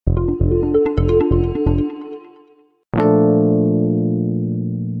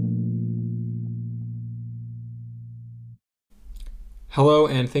Hello,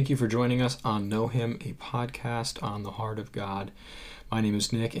 and thank you for joining us on Know Him, a podcast on the heart of God. My name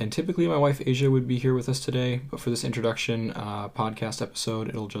is Nick, and typically my wife Asia would be here with us today, but for this introduction podcast episode,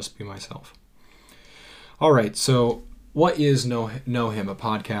 it'll just be myself. All right, so what is Know Him, a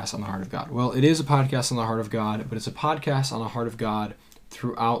podcast on the heart of God? Well, it is a podcast on the heart of God, but it's a podcast on the heart of God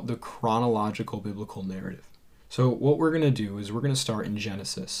throughout the chronological biblical narrative. So what we're going to do is we're going to start in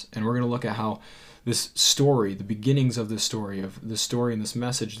Genesis, and we're going to look at how this story, the beginnings of this story and this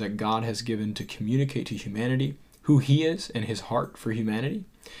message that God has given to communicate to humanity who He is and His heart for humanity,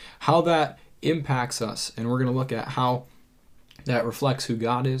 how that impacts us. And we're going to look at how that reflects who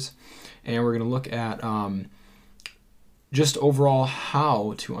God is. And we're going to look at just overall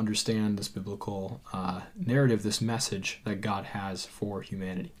how to understand this biblical narrative, this message that God has for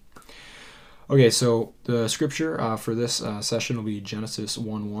humanity. Okay, so the scripture for this session will be Genesis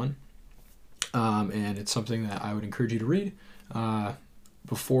 1:1. And it's something that I would encourage you to read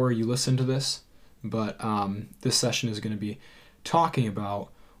before you listen to this. But this session is going to be talking about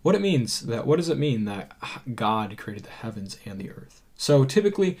what it means what does it mean that God created the heavens and the earth? So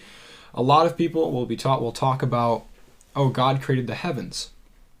typically, a lot of people will talk about, oh, God created the heavens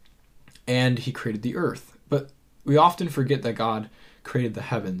and He created the earth. But we often forget that God created the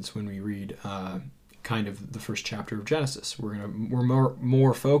heavens when we read kind of the first chapter of Genesis. We're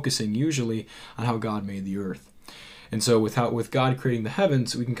more focusing usually on how God made the earth. And so with God creating the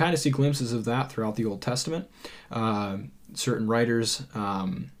heavens, we can kind of see glimpses of that throughout the Old Testament. Certain writers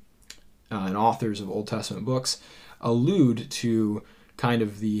and authors of Old Testament books allude to kind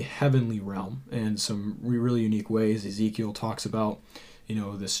of the heavenly realm in some really unique ways. Ezekiel talks about,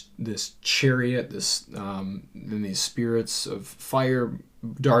 this chariot, and these spirits of fire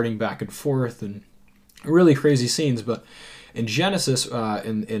darting back and forth, and really crazy scenes. But in Genesis,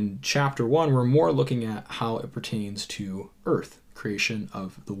 in chapter 1, we're more looking at how it pertains to earth, creation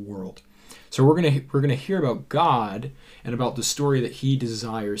of the world. So we're gonna hear about God and about the story that He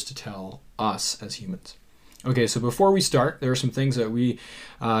desires to tell us as humans. Okay, so before we start, there are some things that we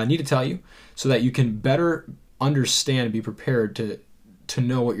need to tell you so that you can better understand and be prepared to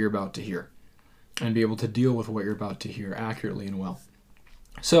know what you're about to hear and be able to deal with what you're about to hear accurately and well.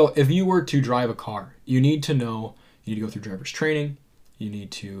 So if you were to drive a car, you need to go through driver's training, you need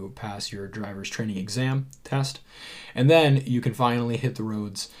to pass your driver's training exam test, and then you can finally hit the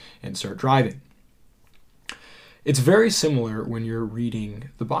roads and start driving. It's very similar when you're reading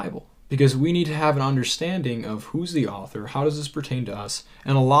the Bible, because we need to have an understanding of who's the author, how does this pertain to us,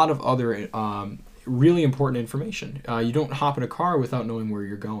 and a lot of other really important information. You don't hop in a car without knowing where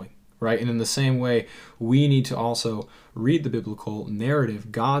you're going. Right? And in the same way, we need to also read the biblical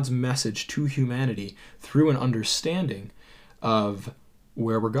narrative, God's message to humanity, through an understanding of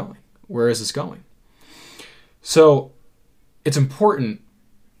where we're going. Where is this going? So it's important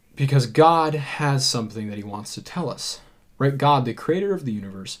because God has something that He wants to tell us. Right? God, the creator of the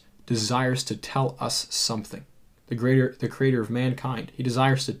universe, desires to tell us something. The creator of mankind. He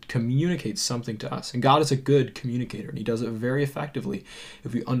desires to communicate something to us. And God is a good communicator, and He does it very effectively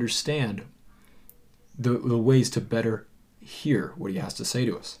if we understand the ways to better hear what He has to say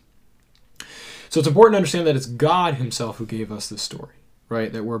to us. So it's important to understand that it's God Himself who gave us this story,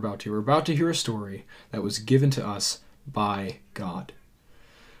 right, that we're about to hear. We're about to hear a story that was given to us by God.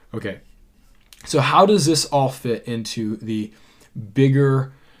 Okay, so how does this all fit into the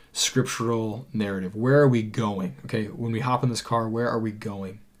bigger scriptural narrative? Where are we going? Okay, when we hop in this car, where are we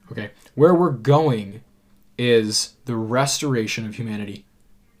going? Okay, where we're going is the restoration of humanity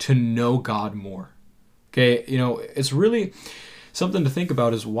to know God more. Okay, it's really something to think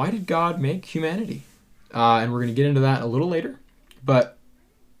about is, why did God make humanity? And we're going to get into that a little later. But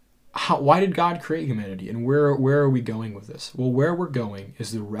why did God create humanity? And where are we going with this? Well, where we're going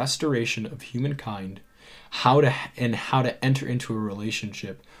is the restoration of humankind, how to enter into a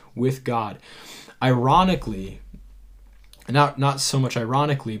relationship with God. Ironically, not so much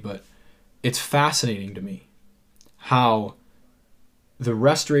ironically, but it's fascinating to me how the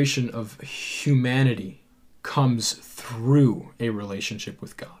restoration of humanity comes through a relationship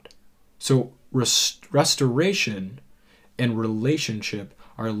with God. So restoration and relationship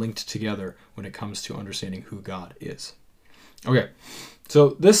are linked together when it comes to understanding who God is. Okay,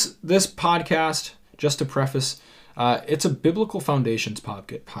 so this podcast, just to preface, it's a Biblical Foundations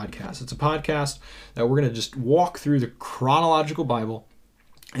podcast. It's a podcast that we're going to just walk through the chronological Bible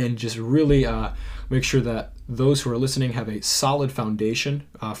and just really make sure that those who are listening have a solid foundation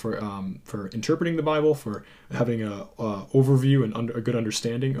for interpreting the Bible, for having a overview and a good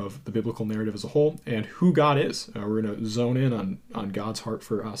understanding of the biblical narrative as a whole, and who God is. We're going to zone in on God's heart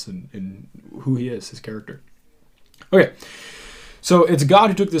for us and who He is, His character. Okay, So it's God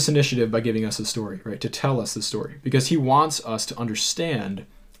who took this initiative by giving us the story, right? To tell us the story, because he wants us to understand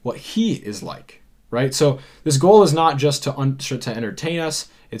what he is like, right? So this goal is not just to entertain us.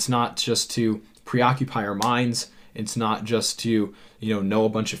 It's not just to preoccupy our minds. It's not just to, know a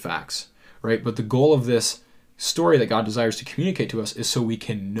bunch of facts, right? But the goal of this story that God desires to communicate to us is so we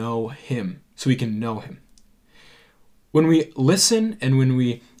can know him, When we listen and when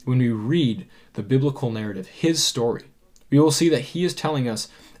we read the biblical narrative, his story, we will see that he is telling us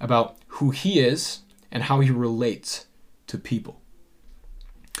about who he is and how he relates to people.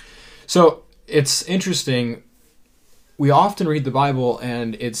 So it's interesting. We often read the Bible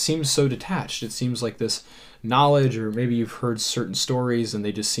and it seems so detached. It seems like this knowledge, or maybe you've heard certain stories and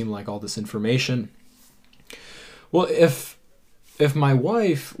they just seem like all this information. Well, if my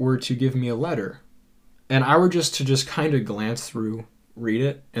wife were to give me a letter and I were to kind of glance through, read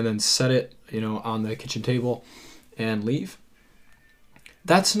it, and then set it, on the kitchen table and leave,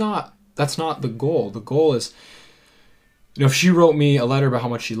 that's not the goal. The goal is, if she wrote me a letter about how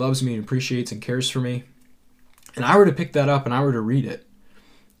much she loves me and appreciates and cares for me, and I were to pick that up and I were to read it,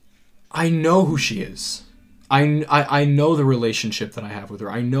 I know who she is. I know the relationship that I have with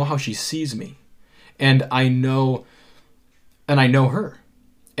her. I know how she sees me. And I know her.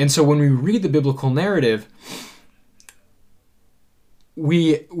 And so when we read the biblical narrative,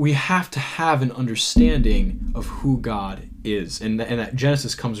 we have to have an understanding of who God is. And that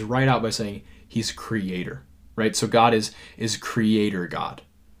Genesis comes right out by saying he's creator, right? So God is creator God.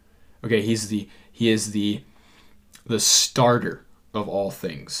 Okay, he is the starter of all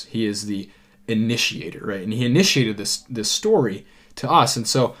things. He is the initiator, right? And he initiated this story to us. And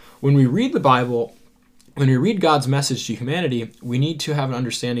so when we read the Bible, when we read God's message to humanity, we need to have an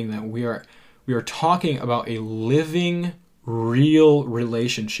understanding that we are talking about a living, real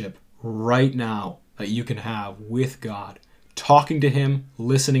relationship right now that you can have with God. Talking to him,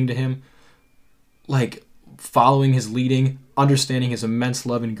 listening to him, like following his leading, understanding his immense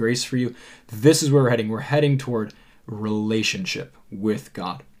love and grace for you. This is where we're heading. We're heading toward relationship with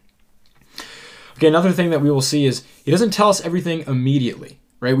God. Okay, another thing that we will see is he doesn't tell us everything immediately,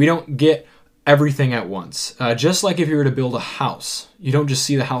 right? We don't get everything at once. Just like if you were to build a house, you don't just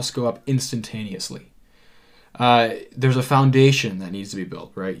see the house go up instantaneously. There's a foundation that needs to be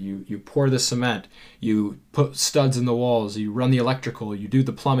built, right? You pour the cement, you put studs in the walls, you run the electrical, you do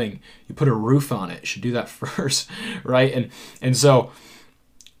the plumbing, you put a roof on it. You should do that first, right? And so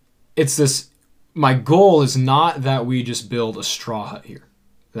it's this. My goal is not that we just build a straw hut here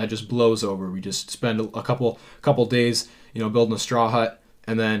that just blows over. We just spend a couple days, building a straw hut,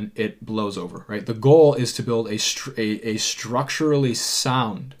 and then it blows over, right? The goal is to build a structurally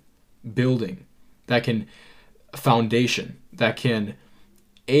sound building foundation that can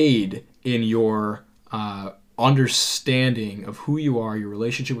aid in your understanding of who you are, your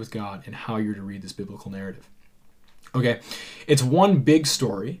relationship with God, and how you're to read this biblical narrative. Okay, it's one big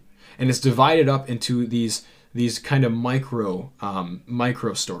story, and it's divided up into these kind of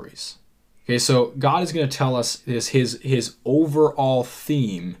micro stories. Okay, so God is going to tell us his overall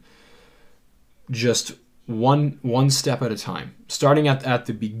theme, just one step at a time, starting at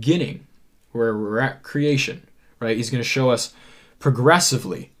the beginning, where we're at creation, right? He's going to show us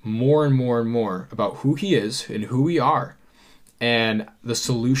progressively more and more and more about who he is and who we are, and the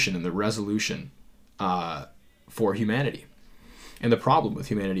solution and the resolution for humanity, and the problem with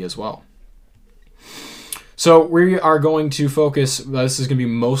humanity as well. So we are going to focus, this is going to be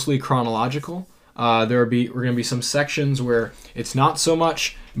mostly chronological. We're going to be some sections where it's not so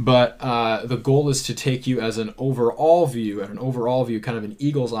much, but the goal is to take you as an overall view, kind of an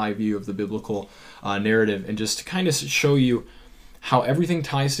eagle's eye view of the biblical narrative, and just to kind of show you how everything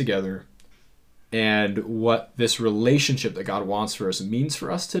ties together and what this relationship that God wants for us means for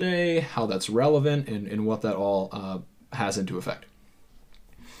us today, how that's relevant, and what that all has into effect.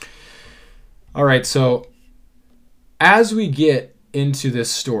 All right, so as we get into this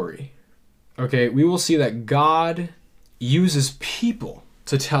story, okay, we will see that God uses people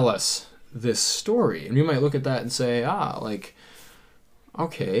to tell us this story. And we might look at that and say,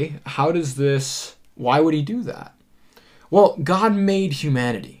 okay, why would he do that? Well, God made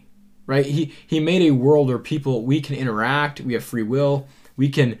humanity, right? He made a world where we can interact, we have free will,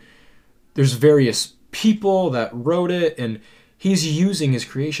 there's various people that wrote it, and he's using his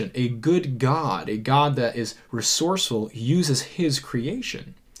creation. A good God, a God that is resourceful, uses his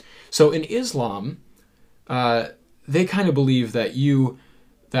creation. So in Islam, they kind of believe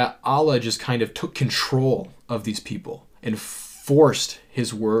that Allah just kind of took control of these people and forced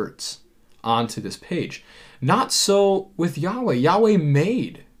his words onto this page. Not so with Yahweh. Yahweh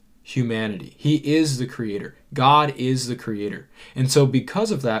made humanity. He is the creator. God is the creator. And so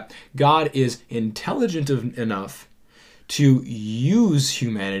because of that, God is intelligent enough to use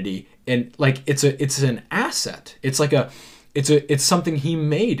humanity, and like it's an asset. It's something he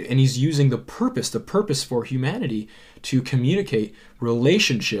made, and he's using the purpose for humanity to communicate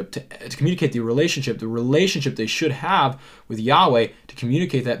relationship, to communicate the relationship they should have with Yahweh, to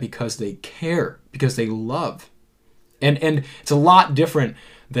communicate that because they care, because they love. And it's a lot different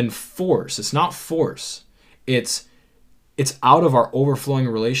than force. It's not force. It's out of our overflowing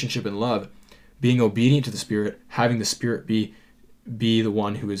relationship and love, being obedient to the Spirit, having the Spirit be the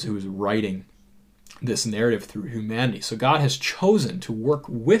one who is writing this narrative through humanity. So God has chosen to work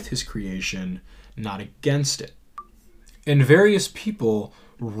with his creation, not against it. And various people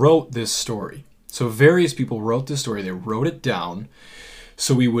wrote this story. So various people wrote this story. They wrote it down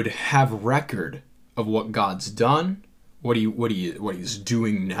so we would have record of what God's done, what he's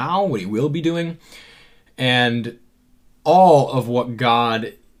doing now, what he will be doing, and all of what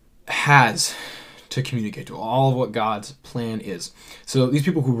God has to communicate to, all of what God's plan is. So these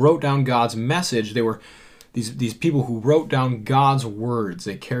people who wrote down God's message, they were these people who wrote down God's words.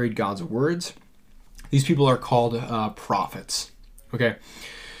 They carried God's words. These people are called prophets. Okay.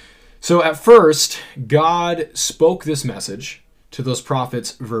 So at first, God spoke this message to those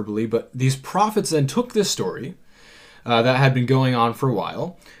prophets verbally, but these prophets then took this story that had been going on for a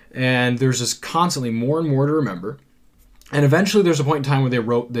while, and there's just constantly more and more to remember. And eventually there's a point in time where they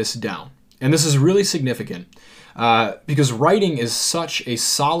wrote this down. And this is really significant because writing is such a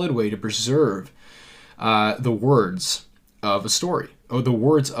solid way to preserve the words of a story, or the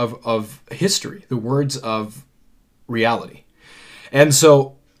words of history, the words of reality. And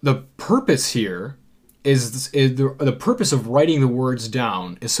so the purpose here is the purpose of writing the words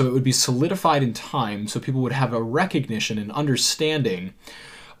down is so it would be solidified in time, so people would have a recognition and understanding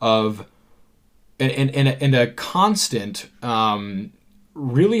of and a constant,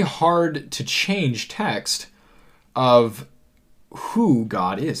 really hard to change text of who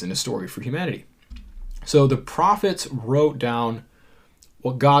God is in a story for humanity. So the prophets wrote down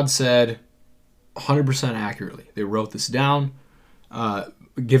what God said 100% accurately. They wrote this down,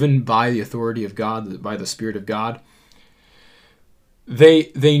 given by the authority of God, by the Spirit of God.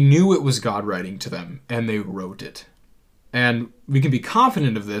 They knew it was God writing to them, and they wrote it. And we can be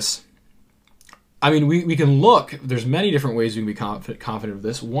confident of this. I mean, we can look, there's many different ways we can be confident of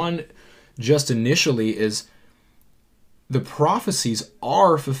this. One, just initially, is the prophecies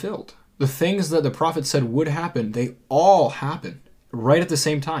are fulfilled. The things that the prophet said would happen, they all happen right at the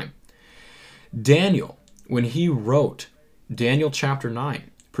same time. Daniel, when he wrote Daniel chapter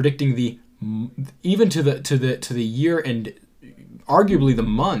 9, predicting even to the year and arguably the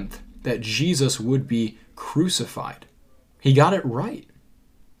month that Jesus would be crucified, he got it right.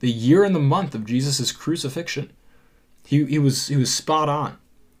 The year and the month of Jesus' crucifixion, he was spot on.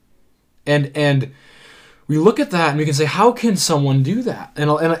 And we look at that and we can say, how can someone do that?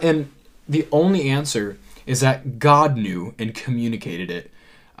 And the only answer is that God knew and communicated it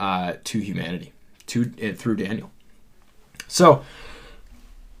to humanity through Daniel. So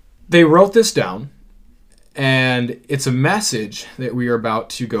they wrote this down, and it's a message that we are about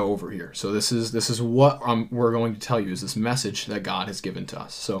to go over here. So this is what we're going to tell you, is this message that God has given to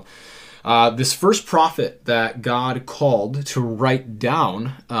us. So this first prophet that God called to write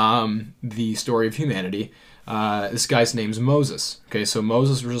down the story of humanity, this guy's name's Moses. Okay, so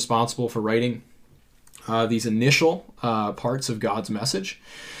Moses was responsible for writing these initial parts of God's message.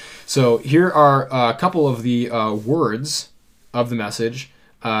 So here are a couple of the words of the message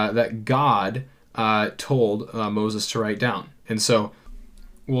that God told Moses to write down. And so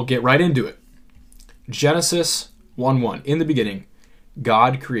we'll get right into it. Genesis 1:1. In the beginning,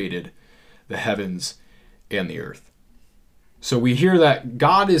 God created the heavens and the earth. So we hear that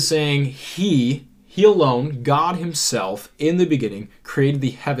God is saying He alone, God himself, in the beginning, created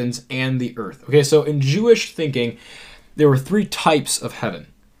the heavens and the earth. Okay, so in Jewish thinking, there were three types of heaven.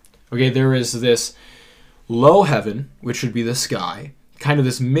 Okay, there is this low heaven, which would be the sky, kind of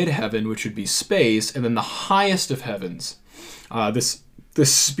this mid-heaven, which would be space, and then the highest of heavens, this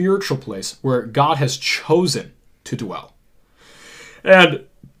spiritual place where God has chosen to dwell. And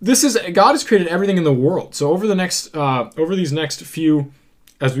God has created everything in the world. So over these next few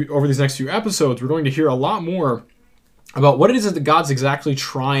episodes, we're going to hear a lot more about what it is that God's exactly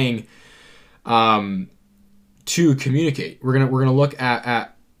trying to communicate. We're gonna look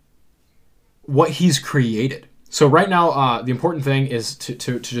at what He's created. So right now, the important thing is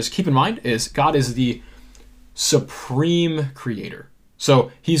to just keep in mind is God is the supreme creator.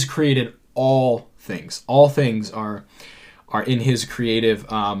 So He's created all things. All things are in His creative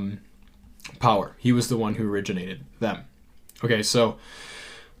power. He was the one who originated them. Okay, so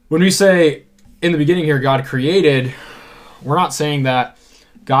when we say in the beginning here, God created, we're not saying that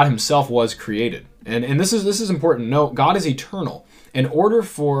God himself was created. And this is important. No, God is eternal. In order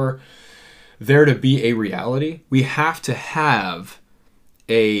for there to be a reality, we have to have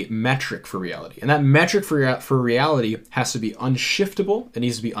a metric for reality. And that metric for reality has to be unshiftable. It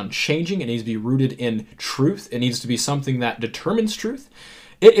needs to be unchanging. It needs to be rooted in truth. It needs to be something that determines truth.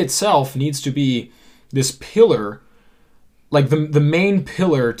 It itself needs to be this pillar, like the main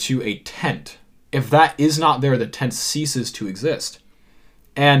pillar to a tent. If that is not there, the tent ceases to exist.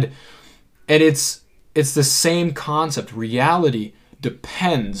 And it's the same concept. Reality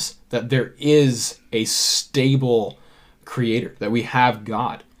depends that there is a stable creator, that we have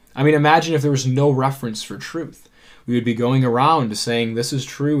God. I mean, imagine if there was no reference for truth. We would be going around saying this is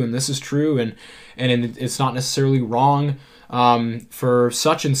true and this is true, and it's not necessarily wrong for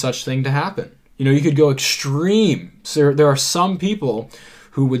such and such thing to happen. You know, you could go extreme. So there are some people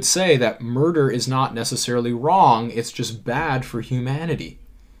who would say that murder is not necessarily wrong, it's just bad for humanity.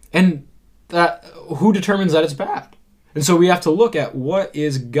 And that, who determines that it's bad? And so we have to look at what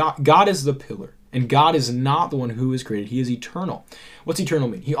is God. God is the pillar, and God is not the one who is created. He is eternal. What's eternal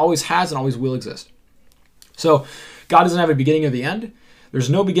mean? He always has and always will exist. So God doesn't have a beginning or the end. There's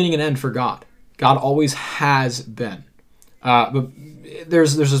no beginning and end for God. God always has been. But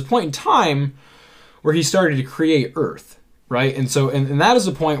there's this point in time where he started to create earth, right? And so and that is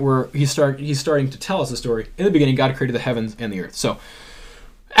the point where he's starting to tell us the story. In the beginning, God created the heavens and the earth. So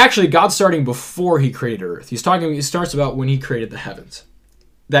actually, God's starting before he created earth. He starts about when he created the heavens,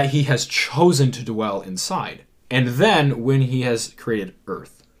 that he has chosen to dwell inside, and then when he has created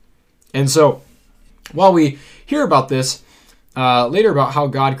earth. And so while we hear about this later about how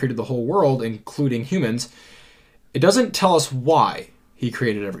God created the whole world, including humans, it doesn't tell us why he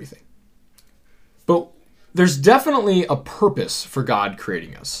created everything. But there's definitely a purpose for God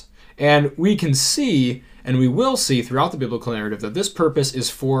creating us. And we can see, and we will see throughout the biblical narrative, that this purpose is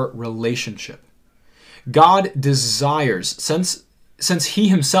for relationship. God desires, since he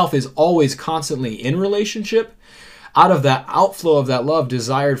himself is always constantly in relationship, out of that outflow of that love,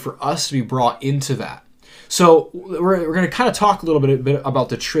 desired for us to be brought into that. So we're going to kind of talk a little bit about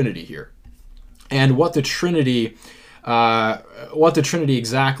the Trinity here, and what the Trinity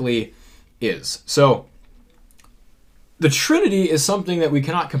exactly is. So the Trinity is something that we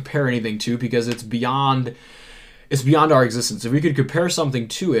cannot compare anything to, because it's beyond our existence. If we could compare something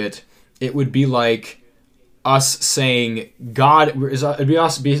to it, it would be like us saying God, it'd be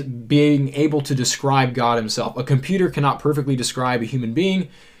us being able to describe God himself. A computer cannot perfectly describe a human being,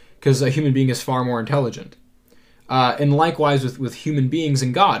 because a human being is far more intelligent. And likewise with human beings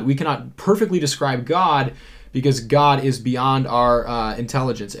and God. We cannot perfectly describe God because God is beyond our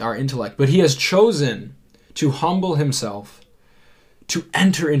intelligence, our intellect. But he has chosen to humble himself, to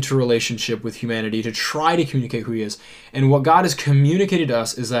enter into relationship with humanity, to try to communicate who he is. And what God has communicated to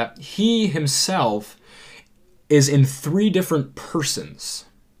us is that he himself is in three different persons.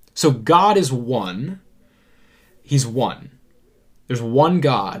 So God is one. He's one. There's one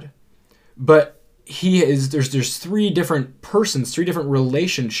God. But there's three different persons, three different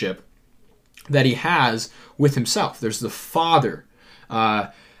relationship that he has with himself. There's the Father,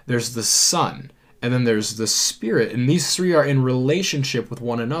 there's the Son, and then there's the Spirit. And these three are in relationship with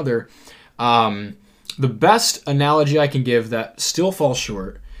one another. The best analogy I can give that still falls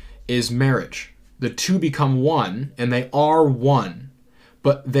short is marriage. The two become one, and they are one,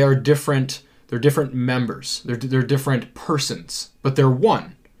 but they're different. They're different members. They're different persons, but they're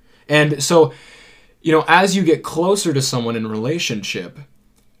one. And so, you know, as you get closer to someone in relationship,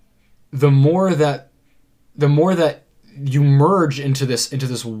 the more that you merge into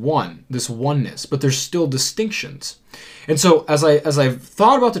this oneness, but there's still distinctions. And so as I've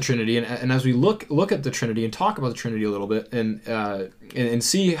thought about the Trinity, and as we look at the Trinity and talk about the Trinity a little bit, and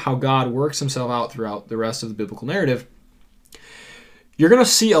see how God works himself out throughout the rest of the biblical narrative, you're going to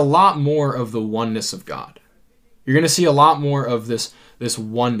see a lot more of the oneness of God. You're going to see a lot more of this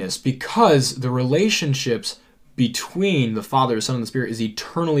oneness, because the relationships between the Father, the Son, and the Spirit is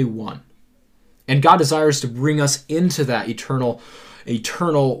eternally one. And God desires to bring us into that eternal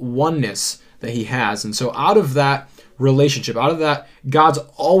oneness that he has. And so out of that relationship, out of that, God's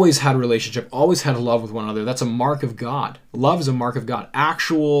always had a relationship, always had love with one another. That's a mark of God. Love is a mark of God.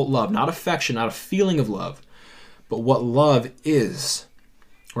 Actual love, not affection, not a feeling of love, but what love is.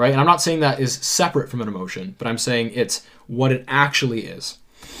 Right? And I'm not saying that is separate from an emotion, but I'm saying it's what it actually is.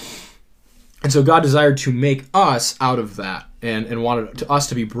 And so God desired to make us out of that, and wanted us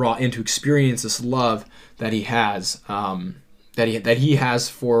to be brought in to experience this love that he has, that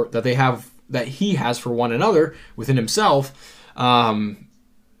they have that he has for one another within himself,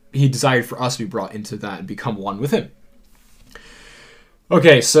 he desired for us to be brought into that and become one with him.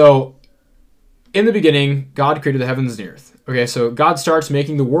 Okay, so in the beginning, God created the heavens and the earth. Okay, so God starts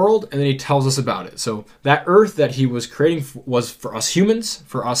making the world, and then he tells us about it. So that earth that he was creating was for us humans,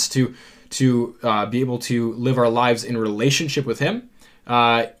 for us to be able to live our lives in relationship with him.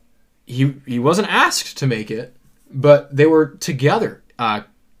 He wasn't asked to make it, but they were together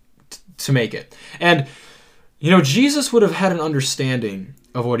to make it. And, Jesus would have had an understanding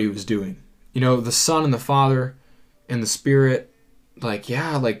of what he was doing. The Son and the Father and the Spirit,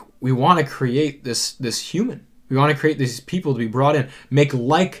 we want to create this human. We want to create these people to be brought in, make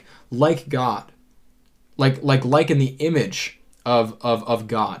like God, like in the image of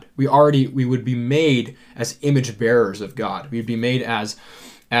God. We would be made as image bearers of God. We'd be made as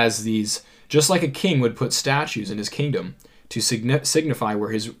these, just like a king would put statues in his kingdom to signify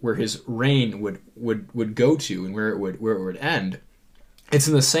where his reign would go to and where it would end. It's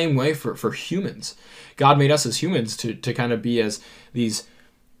in the same way for humans. God made us as humans to kind of be as these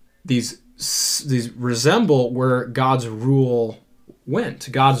resemble where God's rule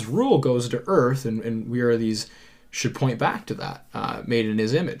went. God's rule goes to earth, and we are these, should point back to that, made in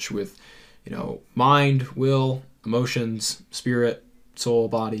his image with, mind, will, emotions, spirit, soul,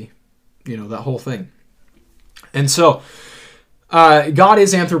 body, that whole thing. And so God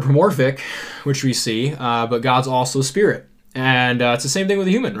is anthropomorphic, which we see, but God's also spirit. And it's the same thing with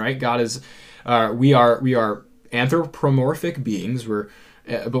a human, right? God is, we are anthropomorphic beings.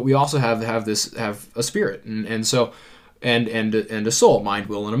 But we also have a spirit, and so and a soul, mind,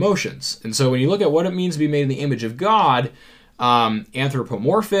 will, and emotions. And so when you look at what it means to be made in the image of God,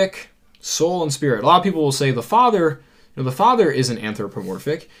 anthropomorphic, soul, and spirit. A lot of people will say the Father isn't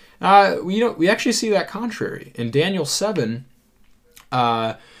anthropomorphic. We actually see that contrary in Daniel 7,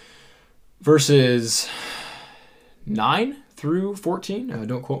 verses 9 through 14.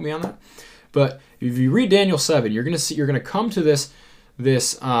 Don't quote me on that, but if you read Daniel 7, you're going to come to this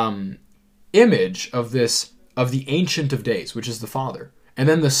image of the Ancient of Days, which is the Father, and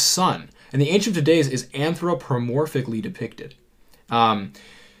then the Son. And the Ancient of Days is anthropomorphically depicted. But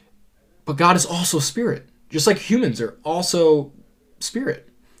God is also spirit, just like humans are also spirit,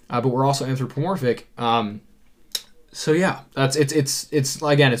 but we're also anthropomorphic. So yeah, it's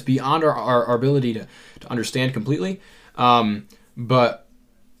again, it's beyond our ability to understand completely. But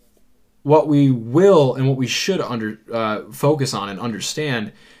what we will and what we should focus on and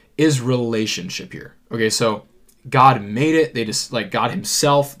understand is relationship here. Okay, so God made it. They just, like God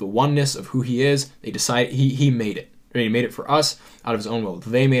himself, the oneness of who he is, they decide he made it. He made it for us out of his own will.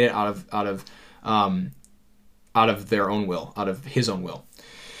 They made it out of their own will, out of his own will.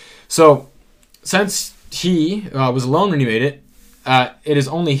 So since he was alone when he made it, it is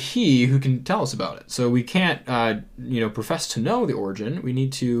only he who can tell us about it. So we can't, profess to know the origin. We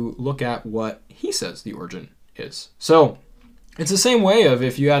need to look at what he says the origin is. So it's the same way of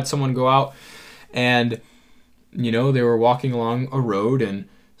if you had someone go out and, they were walking along a road and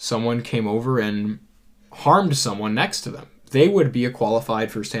someone came over and harmed someone next to them. They would be a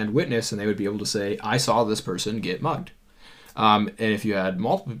qualified first-hand witness, and they would be able to say, I saw this person get mugged. And if you had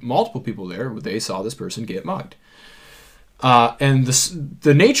multiple people there, they saw this person get mugged. And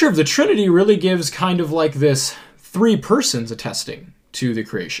the nature of the Trinity really gives kind of like this three persons attesting to the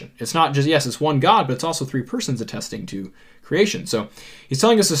creation. It's not just, yes, it's one God, but it's also three persons attesting to creation. So he's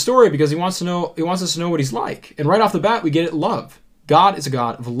telling us a story because he wants us to know what he's like. And right off the bat, we get it, love. God is a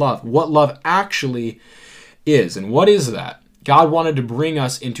God of love. What love actually is. And what is that? God wanted to bring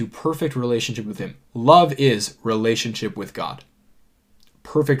us into perfect relationship with him. Love is relationship with God.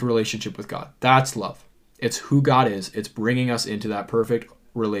 Perfect relationship with God. That's love. It's who God is. It's bringing us into that perfect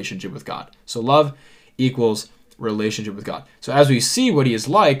relationship with God. So love equals relationship with God. So as we see what he is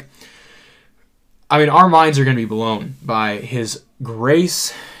like, our minds are going to be blown by his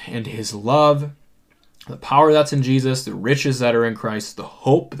grace and his love, the power that's in Jesus, the riches that are in Christ, the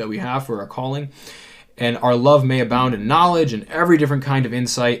hope that we have for our calling. And our love may abound in knowledge and every different kind of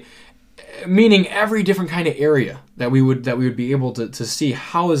insight, meaning every different kind of area that we would be able to see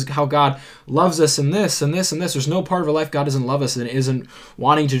how God loves us in this and this and this. There's no part of our life God doesn't love us and isn't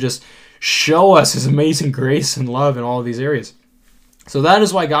wanting to just show us his amazing grace and love in all of these areas. So that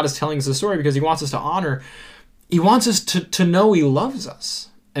is why God is telling us the story, because he wants us to honor. He wants us to know he loves us.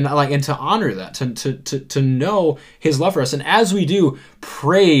 And to honor that, to know his love for us, and as we do,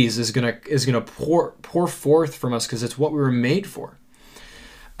 praise is gonna pour forth from us because it's what we were made for.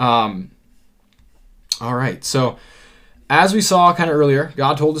 All right. So as we saw kind of earlier,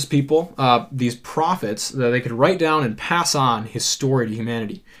 God told his people, these prophets, that they could write down and pass on his story to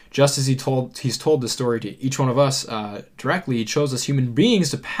humanity. Just as he's told the story to each one of us directly, he chose us human beings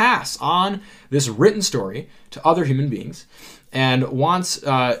to pass on this written story to other human beings, and wants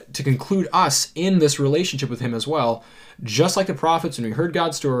to conclude us in this relationship with him as well. Just like the prophets, when we heard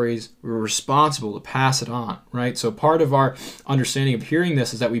God's stories, we were responsible to pass it on, right? So part of our understanding of hearing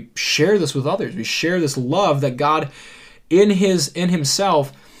this is that we share this with others. We share this love that God in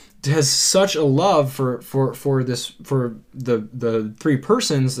himself has such a love for the three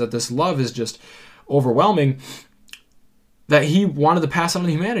persons, that this love is just overwhelming, that he wanted to pass on to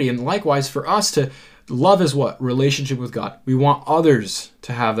humanity. And likewise for us, to love is what? Relationship with God. We want others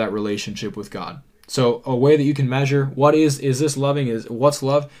to have that relationship with God. So a way that you can measure what is this loving, is what's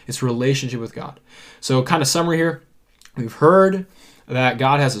love? It's relationship with God. So kind of summary here, we've heard that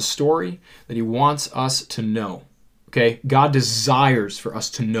God has a story that he wants us to know. Okay, God desires for us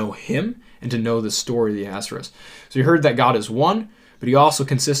to know him and to know the story that he has for us. So you heard that God is one, but he also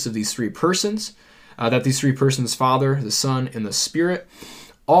consists of these three persons, that these three persons, Father, the Son, and the Spirit,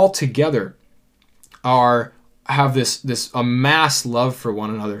 all together have this amassed love for one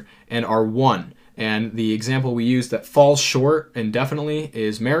another and are one. And the example we use that falls short indefinitely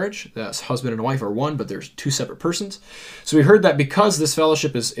is marriage. That's husband and wife are one, but there's two separate persons. So we heard that because this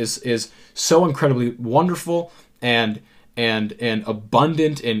fellowship is so incredibly wonderful and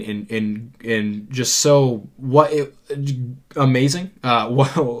abundant and just so amazing,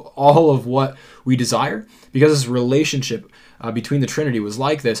 all of what we desire, because this relationship between the Trinity was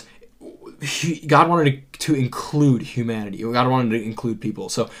like this. God wanted to include humanity. God wanted to include people.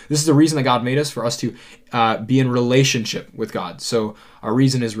 So this is the reason that God made us, for us to be in relationship with God. So our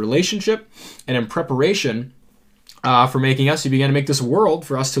reason is relationship, and in preparation for making us, he began to make this world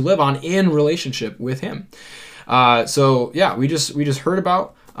for us to live on in relationship with him. So yeah, we just heard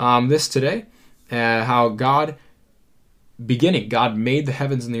about this today, how God made the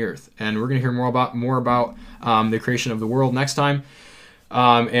heavens and the earth, and we're going to hear more about the creation of the world next time.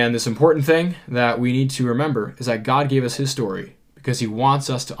 And this important thing that we need to remember is that God gave us his story because he wants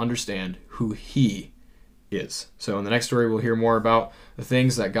us to understand who he is. So in the next story, we'll hear more about the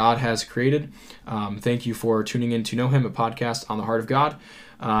things that God has created. Thank you for tuning in to Know Him, a podcast on the Heart of God.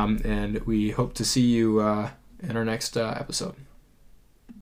 And we hope to see you in our next episode.